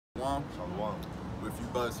Shalom. Shalom. With you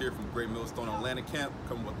brothers here from Great Millstone Atlanta Camp,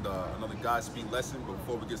 coming with another Godspeed lesson. But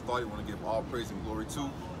before we get started, I want to give all praise and glory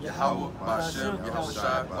to Yahweh, Ba'Shem,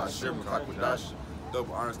 Yahawashi, Ba'Shem, Rakadash.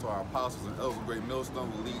 Double honors to our apostles and elders of Great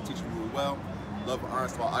Millstone, who lead, teach, and rule well. Love and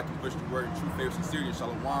honors to all I can push the word, true faith, sincerity, and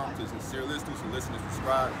shalom to the sincere listeners who listen and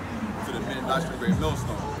subscribe to the men and doctrine of Great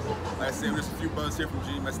Millstone. Like I said, there's a few brothers here from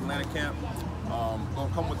GMS Atlanta Camp.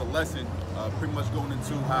 Gonna come with a lesson, pretty much going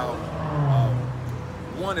into how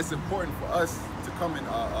one, it's important for us to come and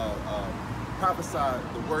prophesy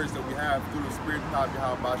the words that we have through the Spirit of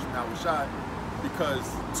Yahawashi, Yahawashi, because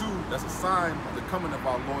two, that's a sign of the coming of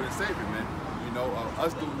our Lord and Savior, man. You know,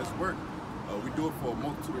 us doing this work, we do it for a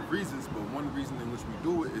multitude of reasons, but one reason in which we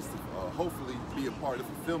do it is to hopefully be a part of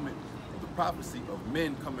the fulfillment of the prophecy of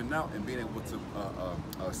men coming out and being able to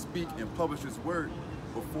speak and publish His word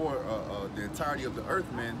before the entirety of the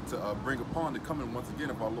earth, man, to bring upon the coming once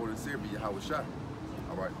again of our Lord and Savior, Yahawashi.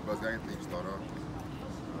 All right, Buzz, got anything to start off?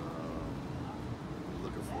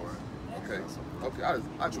 Looking for it. Okay, okay,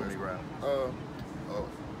 I just grab.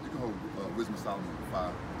 You can hold Wisdom of Solomon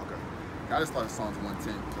 5. Okay. I just started Psalms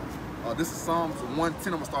 110. This is Psalms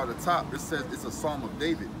 110. I'm gonna start at the top. It says it's a Psalm of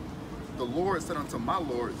David. The Lord said unto my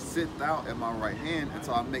Lord, sit thou at my right hand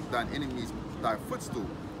until I make thine enemies thy footstool.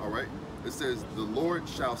 All right. It says the Lord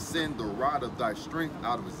shall send the rod of thy strength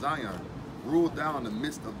out of Zion. Rule thou in the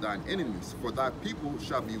midst of thine enemies, for thy people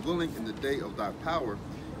shall be willing in the day of thy power.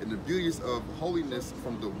 In the beauties of holiness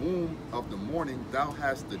from the womb of the morning, thou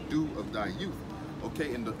hast the dew of thy youth.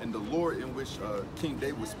 Okay, and the Lord in which King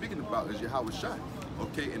David was speaking about is Yahawashi.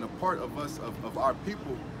 Okay, and a part of us, of our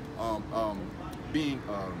people, being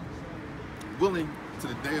willing to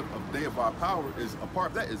the day of our power, is a part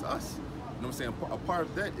of that is us. You know what I'm saying? A part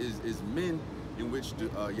of that is men in which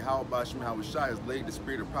Yahweh Ba'Shem Yahawashi has laid the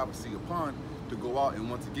spirit of prophecy upon to go out and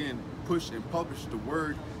once again push and publish the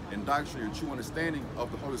word and doctrine and true understanding of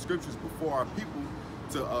the Holy Scriptures before our people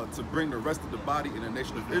to bring the rest of the body in the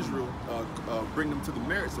nation of Israel, bring them to the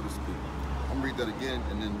merit, so to speak. I'm gonna read that again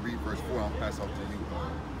and then read verse 4. I'll pass off to you,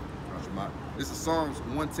 Shemai. This is Psalms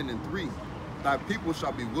 110 and 3. Thy people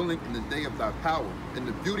shall be willing in the day of thy power. In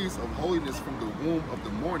the beauties of holiness from the womb of the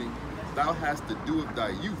morning, thou hast the dew of thy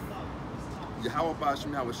youth. Yahweh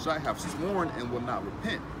Ba'Shem Yahawashi have sworn and will not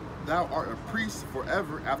repent. Thou art a priest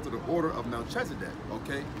forever after the order of Melchizedek.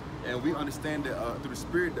 Okay, and we understand that through the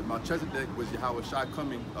Spirit that Melchizedek was Yahawashi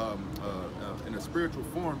coming in a spiritual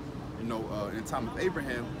form, you know, in the time of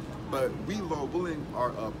Abraham. But we, Lord willing,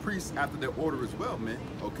 are priests after their order as well, man.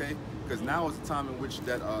 Okay, because now is the time in which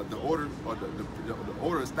that the order or the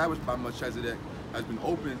order established by Melchizedek has been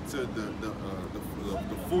open to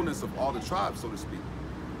the fullness of all the tribes, so to speak.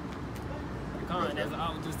 As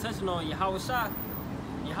I was just touching on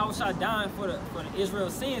Yahawashi dying for the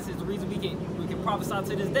Israel's sins is the reason we can prophesy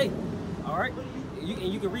to this day. All right,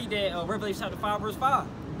 you can read that Revelation chapter 5 verse 5.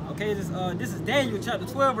 Okay, this is Daniel chapter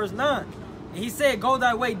 12 verse 9, and he said, "Go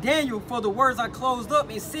thy way, Daniel, for the words are closed up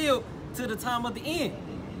and sealed to the time of the end."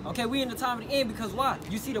 Okay, we in the time of the end because why?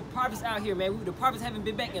 You see the prophets out here, man. The prophets haven't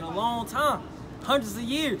been back in a long time, hundreds of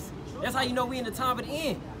years. That's how you know we in the time of the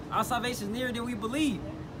end. Our salvation is nearer than we believe.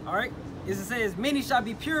 All right. As it says, many shall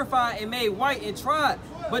be purified and made white and tried,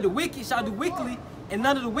 but the wicked shall do wickedly, and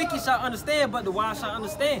none of the wicked shall understand, but the wise shall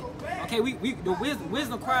understand. Okay, the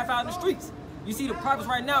wisdom crying out in the streets. You see the prophets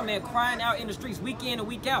right now, man, crying out in the streets week in and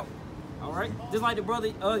week out. All right, just like the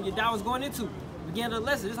brother Yadai was going into beginning of the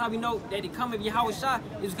lesson. This is how we know that the coming of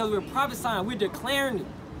Yahawashi is because we're prophesying, we're declaring it.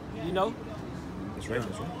 You know. That's right.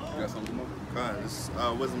 That's right. You got something more? God, this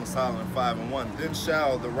is Wisdom of Solomon 5 and 1. Then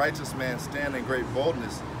shall the righteous man stand in great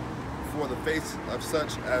boldness before the face of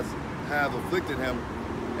such as have afflicted him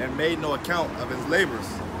and made no account of his labors.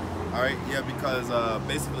 All right, yeah, because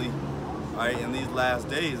basically, all right, in these last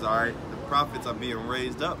days, all right, the prophets are being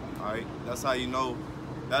raised up. All right, that's how you know.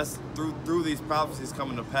 That's through these prophecies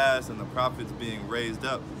coming to pass and the prophets being raised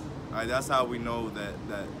up. All right, that's how we know that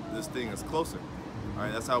this thing is closer. All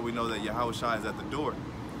right, that's how we know that Yahawashi is at the door.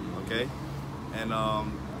 Okay, and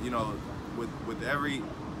you know, with every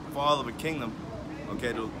fall of a kingdom,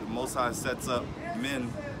 okay, the Most High sets up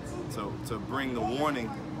men to bring the warning,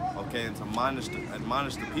 okay, and to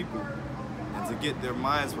admonish the people and to get their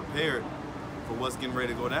minds prepared for what's getting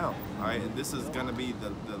ready to go down. All right, and this is going to be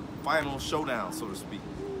the final showdown, so to speak.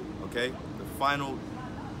 Okay, the final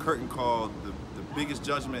curtain call, the biggest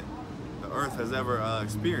judgment the earth has ever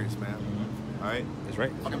experienced, man. All right, that's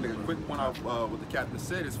right. I'm gonna make a quick point off what the captain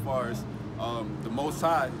said as far as the Most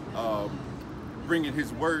High bringing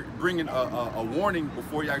His word, bringing a warning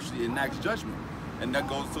before He actually enacts judgment, and that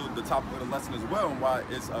goes to the topic of the lesson as well, and why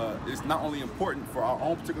it's not only important for our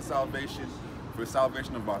own particular salvation, for the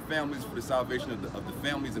salvation of our families, for the salvation of the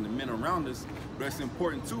families and the men around us. But it's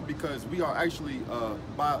important too because we are actually,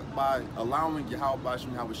 by allowing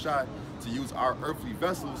Yahawashi to use our earthly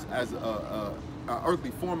vessels as our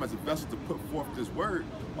earthly form as a vessel to put forth this word,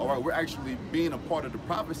 all right, we're actually being a part of the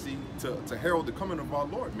prophecy to herald the coming of our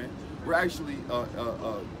Lord, man. We're actually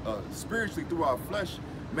spiritually through our flesh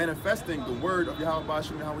manifesting the word of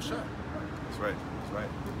Yahawashi. That's right. That's right.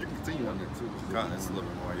 You can continue on that too. It's a little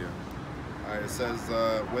bit more, yeah. All right. It says,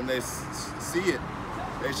 when they see it,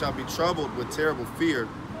 they shall be troubled with terrible fear,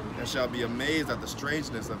 and shall be amazed at the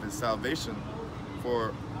strangeness of his salvation,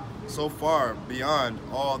 for so far beyond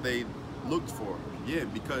all they looked for. Yeah,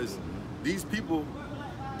 because these people,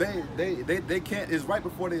 they can't, it's right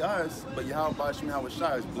before their eyes, but Yahawashi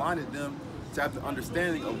has blinded them to have the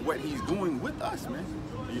understanding of what he's doing with us, man,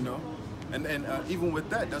 you know? And even with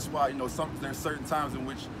that, that's why, you know, there's certain times in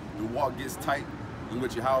which the walk gets tight, in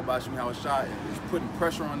which Yahawashi is putting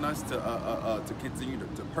pressure on us to continue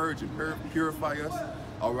to purge and purify us,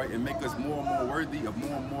 all right, and make us more and more worthy of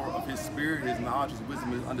more and more of his spirit, his knowledge, his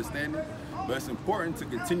wisdom, his understanding. But it's important to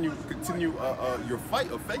continue your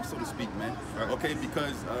fight of faith, so to speak, man. Right. Okay,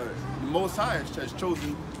 because the Most High has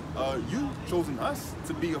chosen chosen us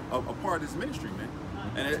to be a part of this ministry, man.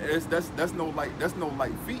 And that's no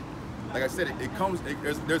light feat. Like I said,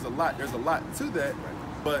 there's a lot to that.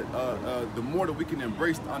 But the more that we can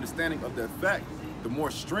embrace the understanding of that fact, the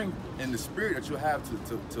more strength and the spirit that you'll have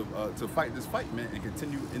to fight this fight, man, and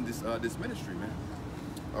continue in this ministry, man.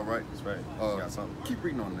 All right, that's right. Got something. Keep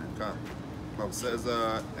reading on that. It says,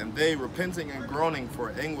 and they, repenting and groaning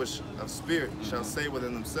for anguish of spirit, shall say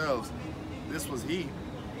within themselves, this was he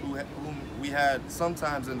whom we had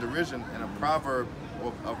sometimes in derision and a proverb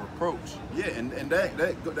of reproach. Yeah, and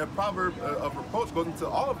that proverb of reproach goes into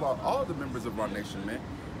all of the members of our nation, man.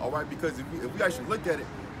 All right, because if we actually look at it,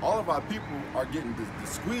 all of our people are getting the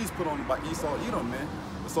squeeze put on them by Esau, Edom, man.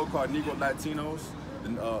 The so-called Negro Latinos,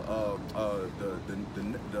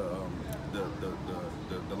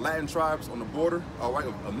 the Latin tribes on the border, all right,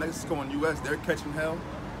 of Mexico and U.S., they're catching hell.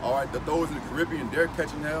 All right, those in the Caribbean, they're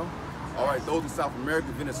catching hell. All right, those in South America,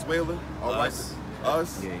 Venezuela, all right,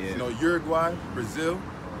 us, you know, Uruguay, Brazil,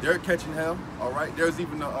 they're catching hell. All right, there's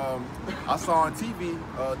even I saw on TV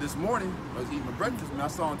this morning, I was eating my breakfast, man. I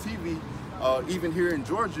saw on TV, even here in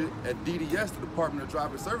Georgia at DDS, the Department of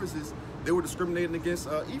Driver Services, they were discriminating against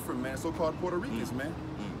Ephraim, man, so-called Puerto Ricans, man.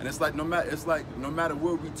 And it's like no matter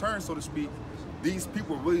where we turn, so to speak, these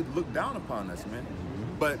people really look down upon us, man.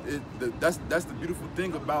 But that's the beautiful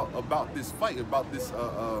thing about this fight, about this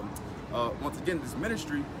once again this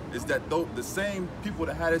ministry, is that the same people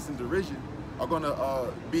that had us in derision are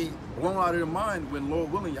gonna be blown out of their mind when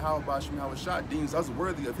Lord willing Yahawashi deems us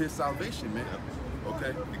worthy of his salvation, man. Okay,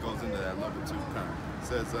 it goes into that a little bit too. It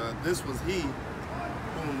says this was he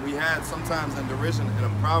whom we had sometimes in derision in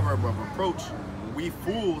a proverb of reproach. We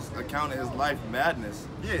fools accounted his life madness.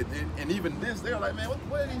 Yeah, and even this, they're like, man,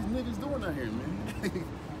 what are these niggas doing out here, man?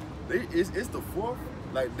 It's the fourth.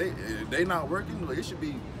 Like they not working. Like, it should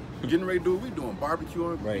be getting ready to do what we doing,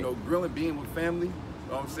 barbecuing, right. You know, grilling, being with family. You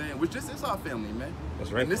know what I'm saying? Which this is our family, man.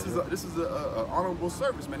 That's right. And this is a honorable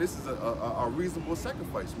service, man. This is a reasonable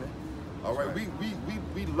sacrifice, man. All right,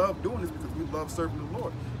 we love doing this because we love serving the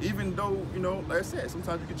Lord. Even though, you know, like I said,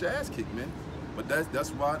 sometimes you get your ass kicked, man. But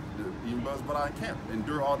that's why even brothers but I can't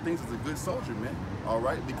endure all things as a good soldier, man. All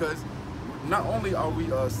right, because not only are we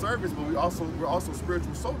servants, but we're also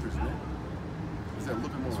spiritual soldiers, man. Is that a little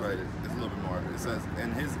bit more? That's right. It's a little bit more. It says,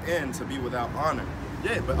 "And his end to be without honor."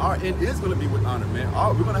 Yeah, but our end is going to be with honor, man.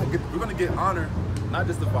 We're gonna get honor, not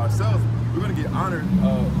just of ourselves. We're gonna get honor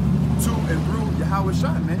to and through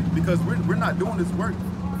Yahawashi, man. Because we're not doing this work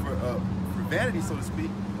for vanity, so to speak.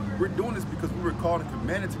 We're doing this because we were called and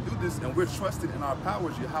commanded to do this, and we're trusted in our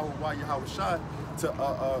powers, Yahawashi, to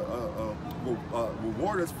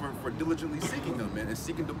reward us for diligently seeking Him, man, and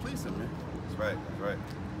seeking to please Him, man. That's right. That's right.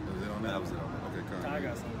 That was it. Okay, come on. I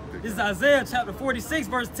got something. This is Isaiah chapter 46,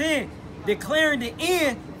 verse 10, declaring the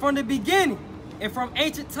end from the beginning, and from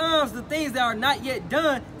ancient times the things that are not yet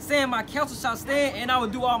done, saying, my counsel shall stand, and I will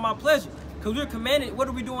do all my pleasure. Because we're commanded. What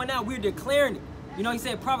are we doing now? We're declaring it. You know, he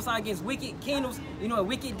said prophesy against wicked kingdoms, you know, and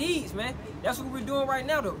wicked deeds, man. That's what we're doing right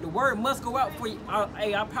now. The word must go out for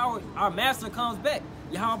our power, our master comes back,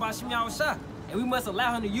 Yahawashi, and we must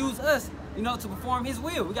allow him to use us, you know, to perform his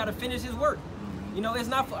will. We got to finish his work. You know, it's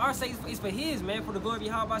not for our sake, it's for his, man, for the glory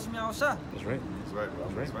of Yahawashi. That's right. That's right.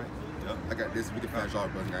 That's right. Yep. I got this. We can finish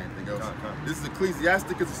off, brother. Got anything else? This is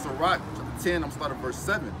Ecclesiasticus, it's Sirach, chapter 10. I'm starting verse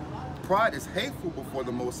 7. Pride is hateful before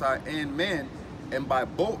the Most High and man, and by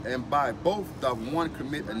both doth one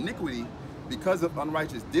commit iniquity. because of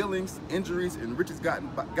unrighteous dealings, injuries, and riches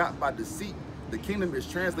got by deceit, the kingdom is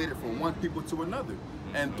translated from one people to another.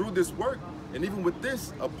 And through this work, and even with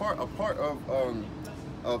this, a part of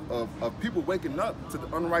people waking up to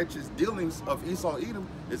the unrighteous dealings of Esau, Edom,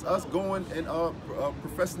 is us going and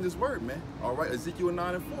professing this word, man. All right, Ezekiel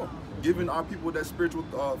 9:4, giving our people that spiritual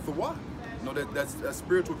thawah. You know, that's a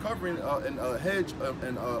spiritual covering and a hedge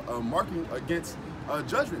and marking against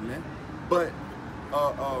judgment, man. But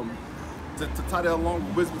to tie that along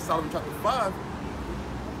with Wisdom of Solomon chapter 5,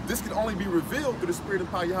 this can only be revealed through the spirit and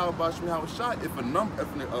power of Yahawashi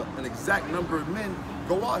if an exact number of men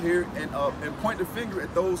go out here and point the finger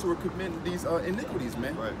at those who are committing these iniquities,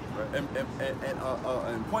 man. Right.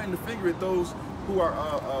 And pointing the finger at those who are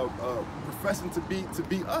professing to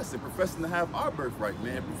be us and professing to have our birthright,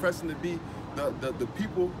 man. Professing to be the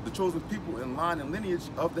people, the chosen people in line and lineage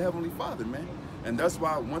of the Heavenly Father, man. And that's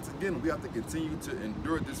why, once again, we have to continue to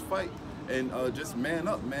endure this fight and just man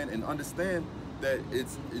up, man, and understand that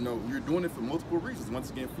it's, you know, you're doing it for multiple reasons. Once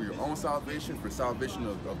again, for your own salvation, for salvation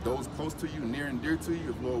of those close to you, near and dear to you,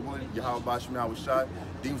 if Lord willing, Yahawashi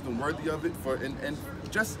deems them worthy of it, and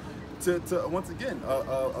just to once again,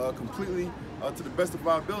 completely, to the best of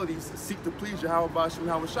our abilities, seek to please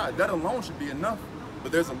Yahawashi. That alone should be enough.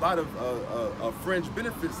 But there's a lot of fringe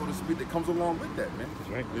benefits, so to speak, that comes along with that, man. That's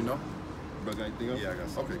right. You know? Brother, got anything else? Yeah, I got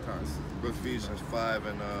something. Okay, Cons. Ephesians 5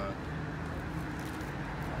 and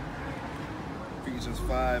Ephesians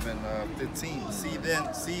 5 and 15.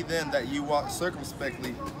 See then that you walk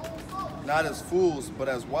circumspectly, not as fools, but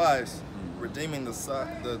as wise, redeeming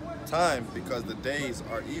the time, because the days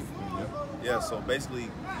are evil. Yeah, so basically,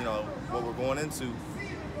 you know, what we're going into,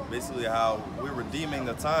 basically how we're redeeming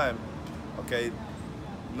the time, okay,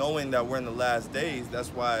 knowing that we're in the last days. That's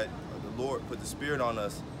why the Lord put the Spirit on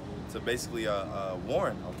us to basically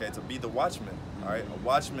warn, okay, to be the watchman, all right? A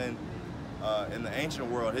watchman in the ancient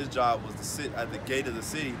world, his job was to sit at the gate of the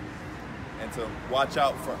city and to watch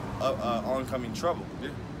out for oncoming trouble,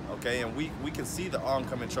 okay? And we can see the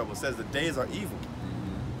oncoming trouble. It says the days are evil.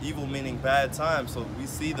 Evil meaning bad times, so we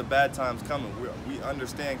see the bad times coming. We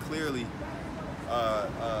understand clearly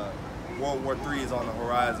World War III is on the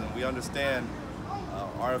horizon. We understand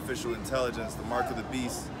artificial intelligence, the mark of the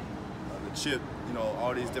beast, the chip, you know,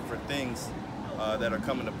 all these different things that are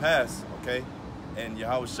coming to pass, okay? And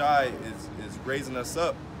Yahawashi is raising us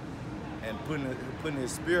up and putting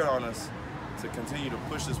his spirit on us to continue to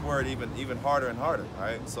push this word even harder and harder, all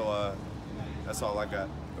right? So that's all I got.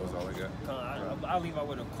 That was all I got. I'll leave out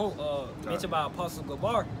with a quote mentioned by Apostle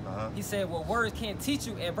Gabar. He said, "What words can't teach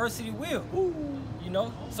you, adversity will." You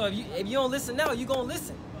know, so if you don't listen now, you're gonna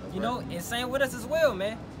listen. You know, and same with us as well,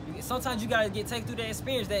 man. Sometimes you gotta take through that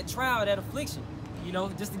experience, that trial, that affliction. You know,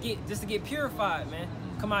 just to get purified, man.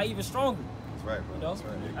 Come out even stronger. That's right, bro. You know, That's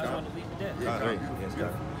right. I just wanted to leave it there. Yeah,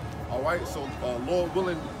 all right, so Lord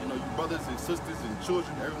willing, you know, you brothers and sisters and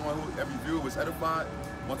children, every viewer was edified.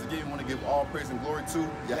 Once again, we want to give all praise and glory to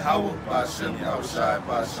Yahweh, Ba'ashem, Yahawashi,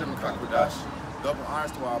 Ba'ashem, Kakwadash. Love and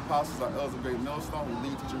honors to our apostles, our elders of great millstone, who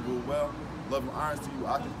lead, teach, and rule well. Love and honors to you,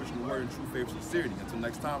 I can push the word in true faith and sincerity. Until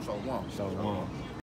next time, shalom. Shalom.